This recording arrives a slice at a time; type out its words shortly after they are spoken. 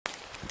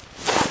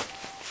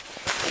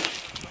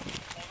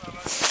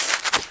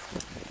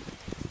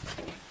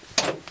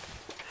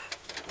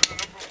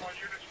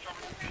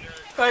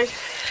Right.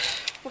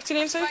 What's your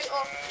name, sir?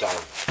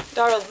 Darryl.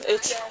 Darryl.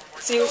 It's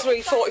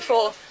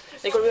 0344.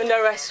 You're going to be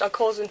under arrest on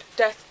causing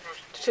death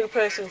to 2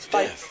 persons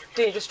by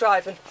dangerous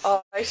driving.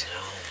 Alright.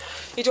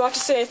 You don't have to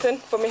say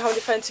anything, but me how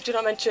defensive do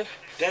not mention.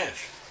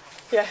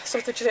 Death? Yeah,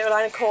 something to do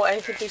line in court,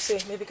 anything you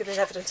say, maybe give us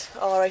evidence.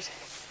 Alright.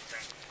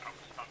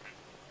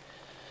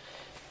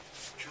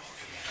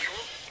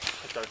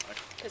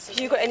 Have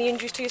you got any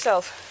injuries to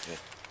yourself?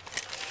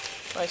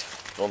 Yeah. Right.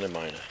 Only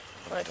minor.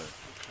 Right.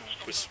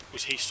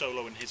 Was he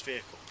solo in his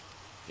vehicle?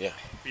 Yeah.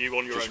 Were you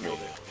on your Just own? me.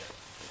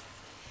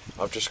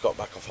 I've just got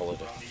back off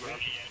holiday.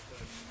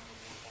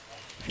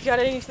 Have you had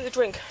anything to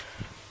drink?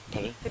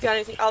 Pardon? Have you had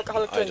anything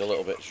alcoholic I had drink? a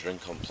little bit to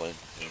drink on plane.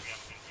 Yeah.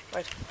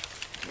 Right.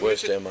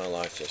 Worst day of my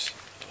life, this.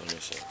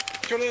 Honestly.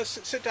 Do you want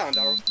to sit down,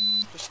 Darryl?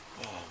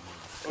 Oh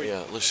man.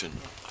 Yeah, listen.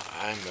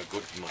 I'm a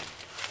good man.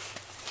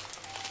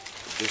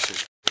 This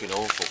is fucking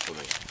awful for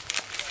me.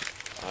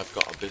 I've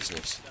got a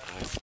business.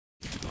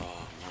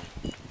 Oh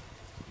man.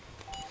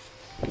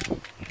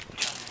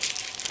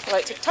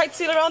 Right, so tight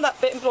seal around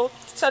that bit and blow.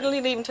 Suddenly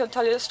leave until I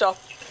tell you to stop.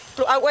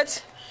 Blow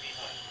outwards.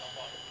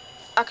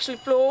 Actually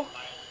blow.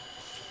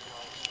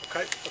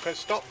 Okay,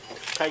 stop.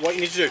 Okay, what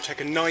you need to do, take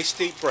a nice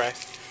deep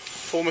breath,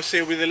 form a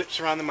seal with the lips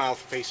around the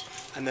mouthpiece,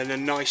 and then a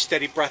nice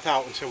steady breath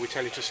out until we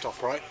tell you to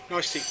stop, right?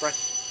 Nice deep breath.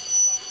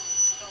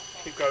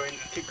 Keep going,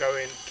 keep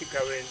going, keep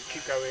going,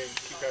 keep going,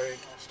 keep going.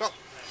 Stop.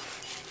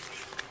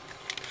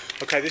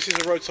 Okay, this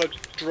is a roadside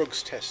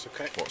drugs test,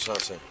 okay? What's that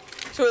say?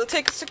 So it'll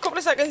take us a couple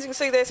of seconds. You can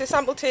see there's a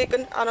sample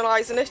taken,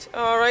 analysing it.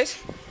 Alright.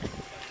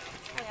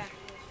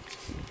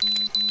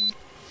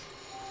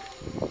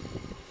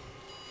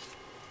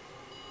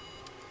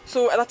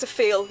 So that's a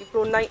fail. You've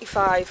blown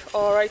 95.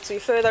 Alright, so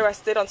you're further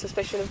arrested on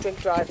suspicion of drink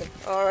driving.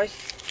 Alright.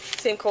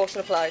 Same caution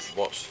applies.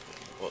 What's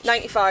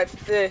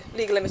 95. The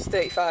legal limit's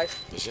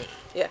 35. Is it?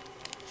 Yeah.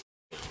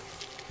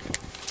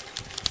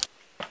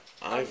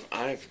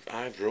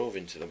 I drove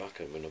into the back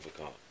of another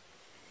car.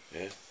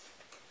 Yeah.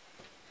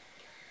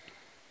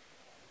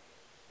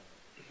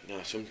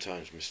 Now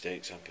sometimes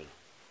mistakes happen.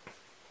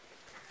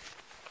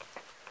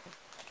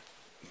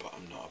 But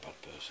I'm not a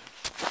bad person.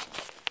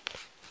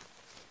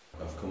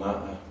 I've come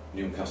out of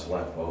Newcastle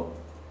Airport.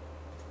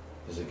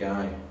 There's a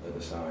guy at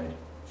the side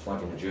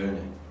flagging a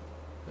journey,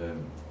 a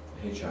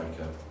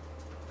hitchhiker.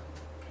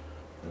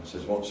 And I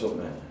says, "What's up,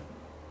 mate?"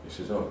 He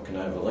says, "Oh, can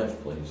I have a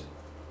lift, please?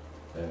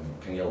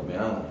 Can you help me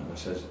out?" And I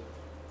says,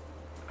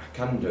 "I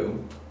can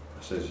do."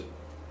 I says,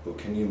 "But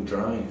can you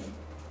drive?"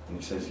 And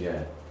he says,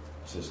 "Yeah."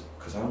 I says,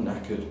 "Because I'm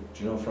knackered,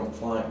 do you know, from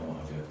flight and what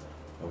have you.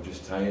 I'm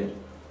just tired."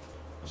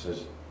 I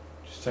says,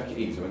 "Just take it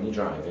easy when you're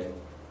driving."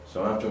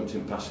 So I've jumped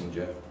in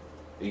passenger,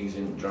 he's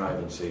in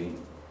driving seat,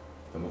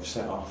 and we've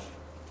set off.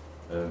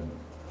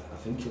 I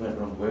think he went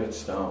wrong way to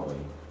start with,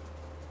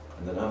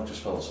 and then I've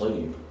just fell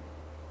asleep.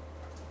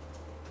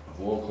 I've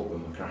woke up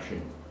with my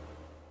crashing.